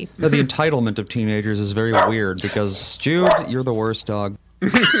easy. The entitlement of teenagers is very weird because, Jude, you're the worst dog.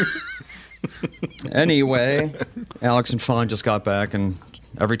 Anyway, Alex and Fawn just got back, and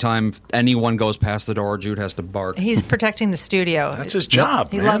every time anyone goes past the door, Jude has to bark. He's protecting the studio. That's his job,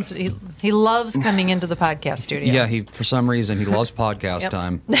 He man. he loves coming into the podcast studio. Yeah, for some reason, he loves podcast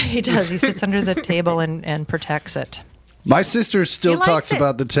time. He does. He sits under the table and protects it. My sister still likes talks it.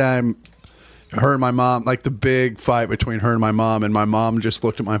 about the time her and my mom, like the big fight between her and my mom just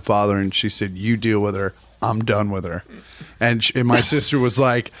looked at my father and she said, "You deal with her. I'm done with her." And my sister was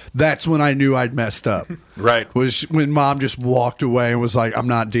like, "That's when I knew I'd messed up." Right. Was when mom just walked away and was like, "I'm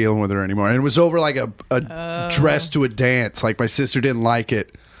not dealing with her anymore." And it was over like a dress to a dance. Like my sister didn't like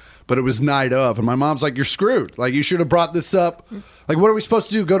it, but it was night of. And my mom's like, "You're screwed. Like you should have brought this up. Like what are we supposed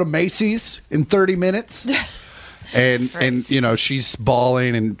to do? Go to Macy's in 30 minutes?" And Right. and you know she's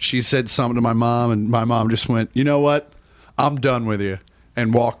bawling and she said something to my mom and my mom just went, "You know what? I'm done with you,"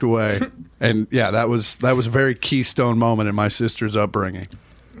 and walked away. And yeah, that was a very keystone moment in my sister's upbringing.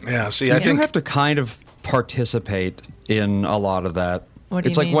 Yeah, see, I You think have to kind of participate in a lot of that. What do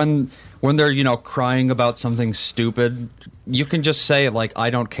it's you like mean? when they're crying about something stupid, you can just say like I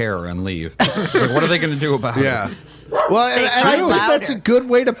don't care and leave. It's like what are they going to do about Yeah. it? Well, and I cry think that's a louder. good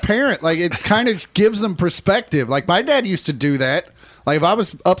way to parent. Like it kind of gives them perspective. Like my dad used to do that. Like if I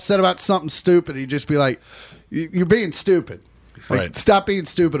was upset about something stupid, he'd just be like, "You're being stupid. Like, Right. Stop being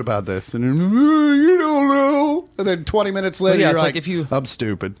stupid about this." And then, "You don't know." And then 20 minutes later, yeah, you're it's like, like "I'm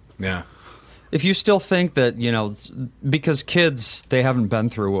stupid." yeah. If you still think that, because kids, they haven't been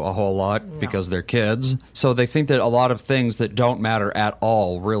through a whole lot because they're kids, so they think that a lot of things that don't matter at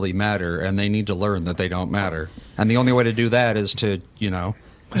all really matter, and they need to learn that they don't matter. And the only way to do that is to, Not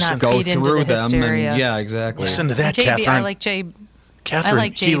go feed into through the them. hysteria. And, yeah, exactly. Listen to that, JB, Catherine. I like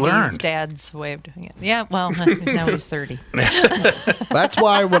Catherine, he JB's learned. dad's way of doing it. Yeah, well, now he's 30. That's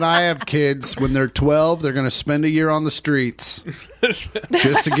why when I have kids, when they're 12, they're going to spend a year on the streets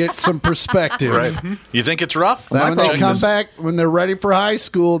just to get some perspective. Right. You think it's rough? Then when they Check come this- back, when they're ready for high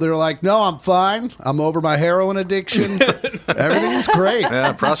school, they're like, "No, I'm fine. I'm over my heroin addiction. Everything's great."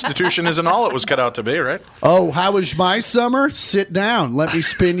 Yeah, prostitution isn't all it was cut out to be, right? "Oh, how was my summer? Sit down. Let me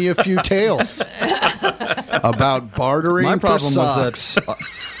spin you a few tales about bartering My for problem was socks." that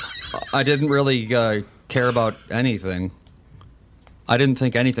I didn't really care about anything. I didn't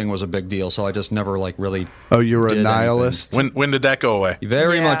think anything was a big deal, so I just never really. Oh, you were a did nihilist? When did that go away?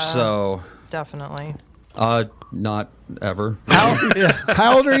 Very Yeah. much so. Definitely. Not ever.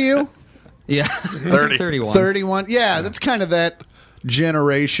 How old are you? Yeah, 30. 31. 31. Yeah, that's kind of that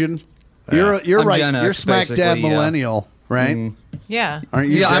generation. You're I'm right. Gen You're X, smack dab basically, yeah. millennial, right? Yeah. Aren't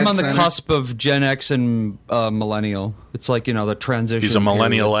you? Yeah, I'm dead on the center? cusp of Gen X and millennial. It's like the transition. He's a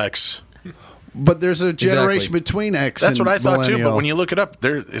millennial period. X. But there's a generation Exactly. between X That's and what I thought too. millennial. But when you look it up,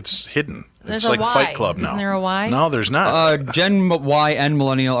 it's hidden. There's it's a like Y. Fight Club now. Isn't there a Y? No, there's not. Gen Y and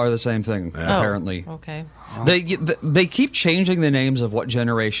millennial are the same thing, Oh, apparently. okay. They keep changing the names of what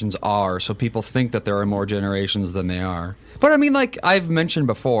generations are, so people think that there are more generations than they are. But I mean, like I've mentioned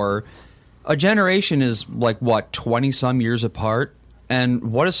before, a generation is 20 some years apart.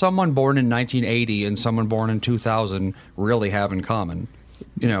 And what does someone born in 1980 and someone born in 2000 really have in common?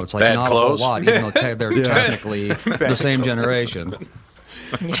 It's like Bad not clothes. a whole lot, even though they're technically the same generation.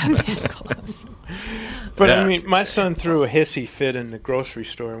 Yeah, bad clothes. But Yeah. I mean, my son threw a hissy fit in the grocery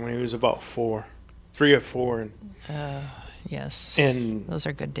store when he was about 3 or 4, Yes. and Those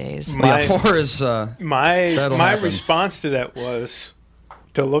are good days. My- Yeah, 4 is my That'll my happen. response to that was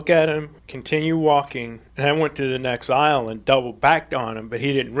to look at him, continue walking, and I went to the next aisle and double backed on him, but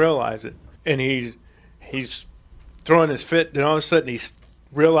he didn't realize it, and he's throwing his fit, and all of a sudden he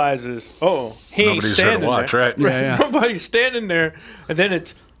realizes, oh, he ain't Nobody's here to standing watch, there. right? Yeah. Nobody's standing there, and then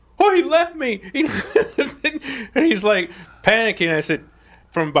it's, oh, he left me, and he's like panicking. I said,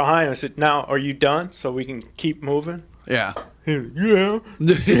 from behind, I said, now are you done so we can keep moving? Yeah. Yeah.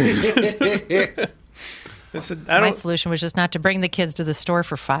 I said, I My don't. solution was just not to bring the kids to the store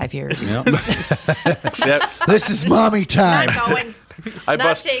for 5 years. See, This is mommy time. Not going. I Not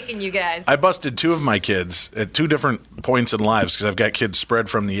bust- taking you guys. I busted 2 of my kids at 2 different points in lives because I've got kids spread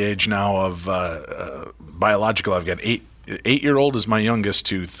from the age now of biological. I've got 8 8-year-old is my youngest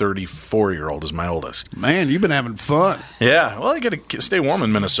to 34-year-old is my oldest. Man, you've been having fun. Yeah, well, you got to stay warm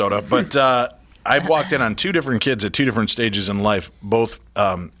in Minnesota. But I walked in on 2 different kids at 2 different stages in life, both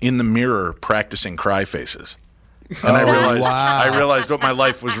in the mirror practicing cry faces. And I realized what my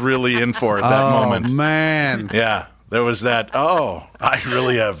life was really in for at that moment. Oh, man. Yeah. There was that, I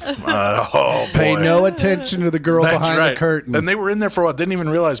really have, Pay boy. no attention to the girl That's behind right. the curtain. And they were in there for a while, didn't even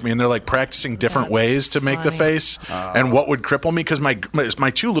realize me, and they're like practicing different ways to make the face and what would cripple me, because my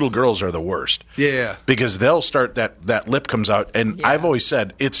 2 little girls are the worst. Yeah. Because they'll start, that lip comes out, and I've always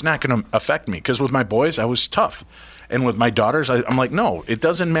said, it's not going to affect me, because with my boys, I was tough. And with my daughters, I'm like, no, it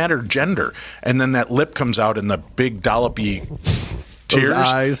doesn't matter gender. And then that lip comes out in the big dollopy tears.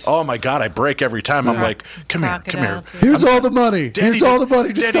 Eyes. Oh my God, I break every time. I'm like, come here. Here's all the money. Here's all the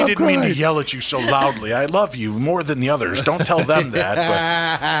money. Just Daddy stop didn't mean to crying. yell at you so loudly. I love you more than the others. Don't tell them that.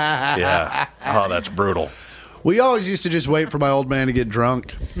 But yeah. Oh, that's brutal. We always used to just wait for my old man to get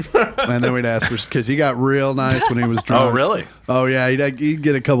drunk, and then we'd ask for, because he got real nice when he was drunk. Oh, really? Oh, yeah. He'd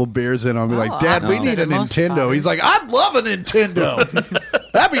get a couple beers in. I'd be like, Dad, we need a Nintendo. He's like, I'd love a Nintendo.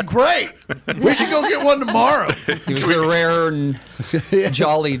 That'd be great. We should go get one tomorrow. He was a rare and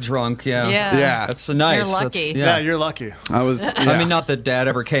jolly drunk. Yeah. Yeah. That's nice. You're lucky. Yeah, you're lucky. I mean, not that Dad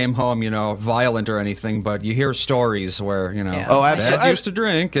ever came home, violent or anything, but you hear stories where, Oh, absolutely. Dad used to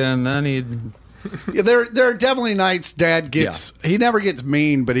drink, and then he'd... Yeah, there are definitely nights Dad gets. He never gets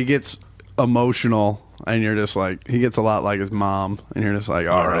mean, but he gets emotional, and you're just like, he gets a lot like his mom, and you're just like,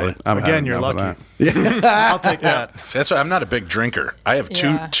 all right. Again, you're lucky. I'll take that. See, that's why I'm not a big drinker. I have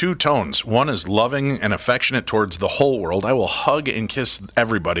two tones. One is loving and affectionate towards the whole world. I will hug and kiss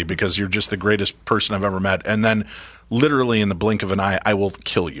everybody because you're just the greatest person I've ever met. And then literally in the blink of an eye, I will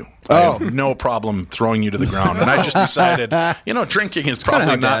kill you. I have no problem throwing you to the ground. And I just decided, drinking is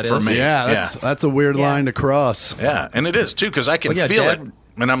probably not for me. Yeah, that's a weird line to cross. Yeah, and it is, too, because I can feel it.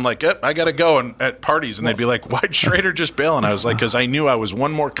 And I'm like, I got to go at parties. And they'd be like, why'd Schrader just bail? And I was like, because I knew I was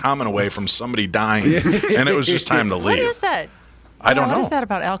one more comment away from somebody dying. And it was just time to leave. What is that? I don't know. What is that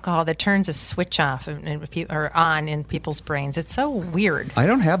about alcohol that turns a switch off or on in people's brains? It's so weird. I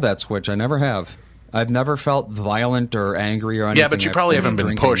don't have that switch. I never have. I've never felt violent or angry or anything. Yeah, but you probably haven't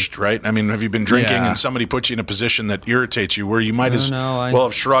been pushed, right? I mean, have you been drinking and somebody puts you in a position that irritates you where you might well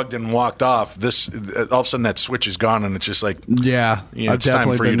have shrugged and walked off? All of a sudden that switch is gone and it's just like, it's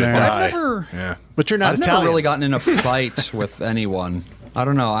time for you to die. But you're not I've Italian. never really gotten in a fight with anyone. I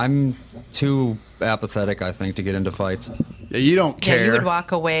don't know. I'm too apathetic, I think, to get into fights. Yeah, you don't care. Yeah, you would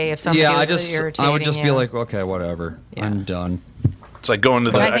walk away if somebody was irritating. I would just be like, okay, whatever. Yeah. I'm done. It's like going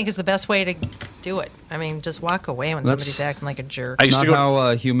to what I think is the best way to do it. I mean, just walk away when somebody's acting like a jerk. That's not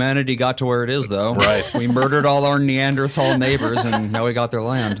how humanity got to where it is, though. Right. We murdered all our Neanderthal neighbors, and now we got their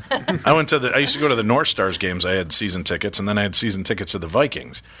land. I used to go to the North Stars games. I had season tickets, and then I had season tickets to the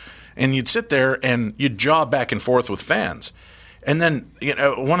Vikings. And you'd sit there, and you'd jaw back and forth with fans. And then,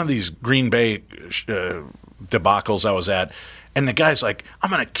 one of these Green Bay debacles I was at, and the guy's like, I'm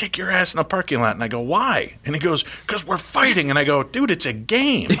going to kick your ass in the parking lot. And I go, why? And he goes, because we're fighting. And I go, dude, it's a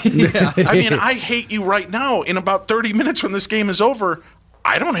game. I mean, I hate you right now. In about 30 minutes when this game is over,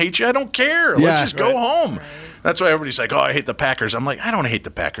 I don't hate you. I don't care. Let's just go home. Right. That's why everybody's like, I hate the Packers. I'm like, I don't hate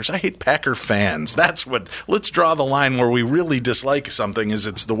the Packers. I hate Packer fans. Let's draw the line where we really dislike something is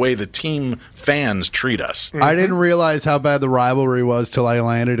it's the way the team fans treat us. I didn't realize how bad the rivalry was till I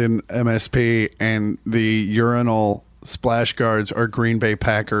landed in MSP and the urinal splash guards are Green Bay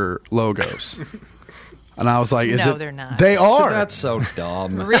Packer logos. And I was like, they're not. They are. That's so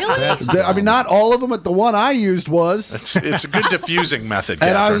dumb. Really? Dumb. I mean, not all of them, but the one I used was. It's a good diffusing method,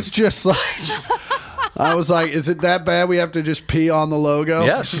 And Catherine. I was just like, is it that bad we have to just pee on the logo?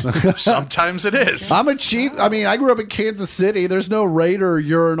 Yes. Sometimes it is. I grew up in Kansas City. There's no Raider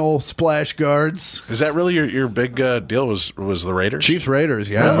urinal splash guards. Is that really your big deal was the Raiders? Chiefs Raiders,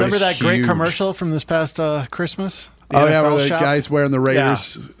 yeah. Remember that great commercial from this past Christmas? Where the guy's wearing the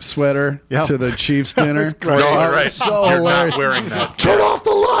Raiders sweater to the Chiefs dinner. Right. So You're hilarious. not wearing that. Turn off the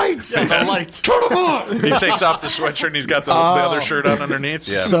lights. Yeah, the lights. Turn them on. He takes off the sweatshirt and he's got the other shirt on underneath.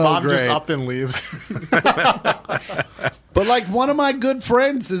 Yeah. So Bob great. just up and leaves. But like one of my good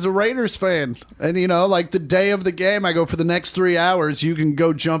friends is a Raiders fan. And like the day of the game, I go, for the next 3 hours, you can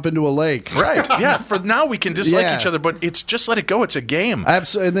go jump into a lake. Right. Yeah. For now we can dislike each other, but it's just let it go. It's a game.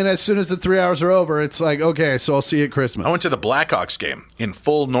 Absolutely. And then as soon as the 3 hours are over, it's like, okay, so I'll see you at Christmas. I went to the Blackhawks game in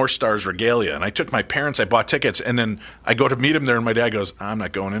full North Stars regalia, and I took my parents. I bought tickets, and then I go to meet him there, and my dad goes, I'm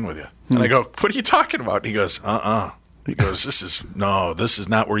not going in with you. And I go, what are you talking about? And he goes, He goes, this is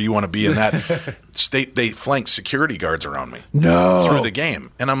not where you want to be in that state. They flank security guards around me through the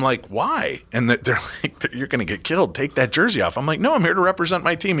game. And I'm like, why? And they're like, you're going to get killed. Take that jersey off. I'm like, no, I'm here to represent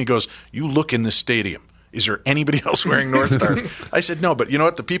my team. He goes, you look in this stadium. Is there anybody else wearing North Stars? I said, no, but you know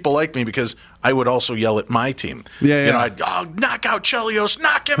what? The people like me because I would also yell at my team. You know, I'd knock out Chelios,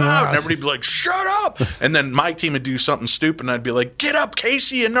 knock him out. And everybody'd be like, shut up. And then my team would do something stupid, and I'd be like, get up,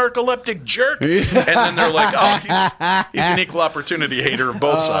 Casey, you narcoleptic jerk. And then they're like, oh, he's an equal opportunity hater of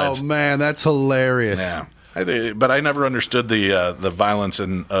both sides. Oh, man, that's hilarious. Yeah. But I never understood the violence,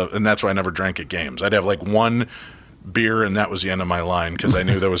 and that's why I never drank at games. I'd have like one beer, and that was the end of my line because I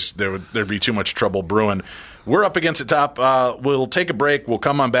knew there'd be too much trouble brewing. We're up against the top. We'll take a break. We'll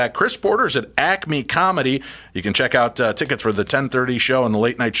come on back. Chris Porter's at Acme Comedy. You can check out tickets for the 10:30 show and the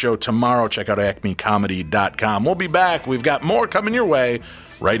late night show tomorrow. Check out acmecomedy.com. We'll be back. We've got more coming your way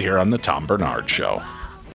right here on the Tom Bernard Show.